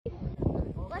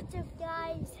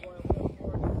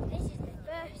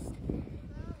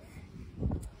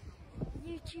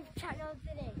YouTube channel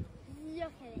today.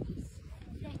 Look at this,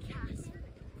 the castle.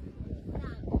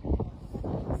 Now,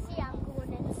 see I'm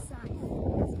going inside.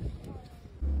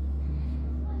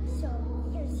 So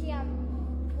you can see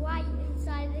I'm right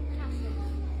inside the castle.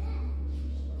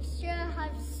 You sure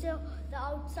have still the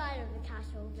outside of the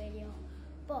castle video,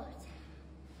 but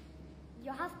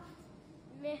you have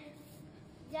to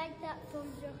like that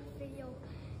thumbs up video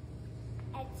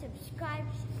and subscribe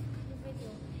to the video.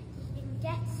 You can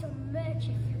get some merch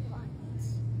if you want.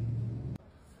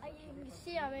 As you can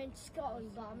see, I'm in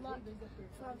Scotland, but I'm not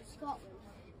from Scotland.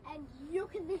 And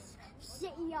look at this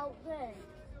city out there.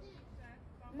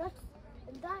 Look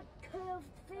at that curved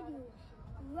video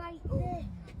right there.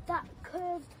 That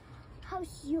curved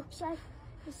house looks like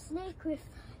a snake with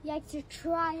like a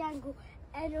triangle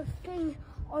and a thing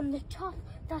on the top.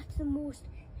 That's the most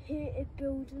hated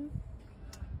building.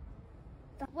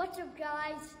 What's up,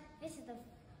 guys? This is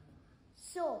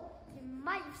so you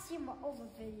might have seen my other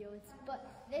videos, but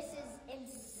this is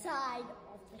inside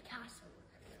of the castle.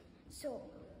 So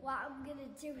what I'm gonna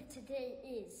do today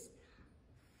is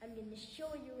I'm gonna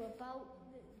show you about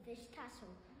this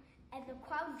castle. And the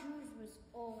crown jewels was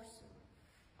awesome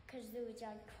because there was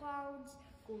like crowns,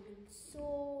 golden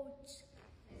swords,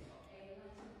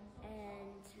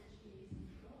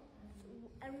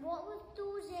 and what were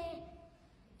those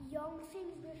young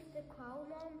things with the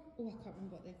crown on? Oh, I can't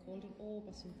remember what they're called, an orb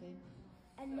or something.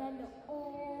 And then the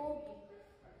orb.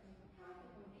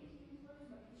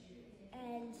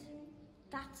 And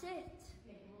that's it.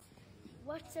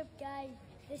 What's up, guys?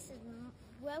 This is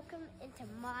welcome into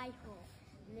my home.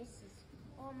 And this is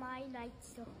all my night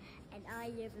stuff, and I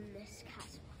live in this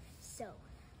castle.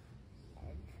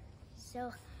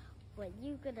 So when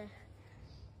you're gonna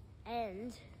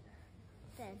end,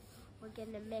 then we're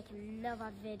gonna make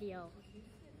another video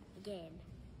again.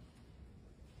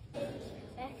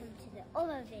 Welcome to the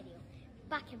other video,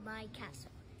 back in my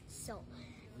castle. So,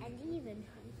 and even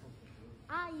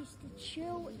I used to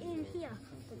chill in here,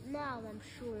 but now I'm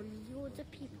showing loads of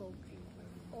people,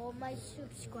 all my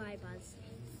subscribers,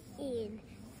 in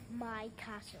my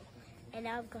castle. And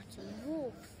I've got some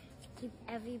ropes to keep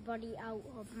everybody out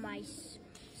of my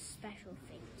special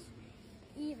things.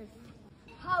 Even,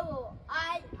 hello,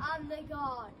 I am the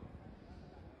god,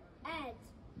 and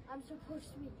I'm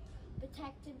supposed to be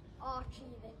protecting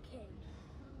Archie the king.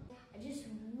 I just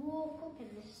woke up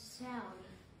in this cell.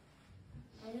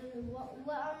 I don't know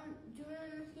what I'm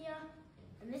doing here,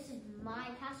 and this is my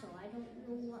castle. I don't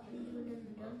know what I'm doing in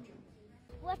the dungeon.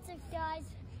 What's up, guys?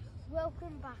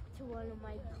 Welcome back to one of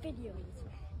my videos.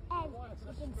 And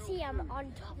you can see I'm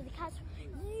on top of the castle.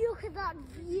 Look at that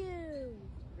view!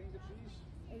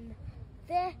 And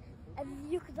there,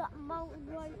 and look at that mountain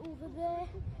right over there.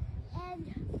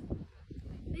 And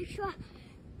make sure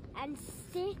and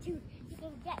stay tuned. You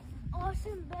can get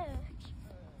awesome merch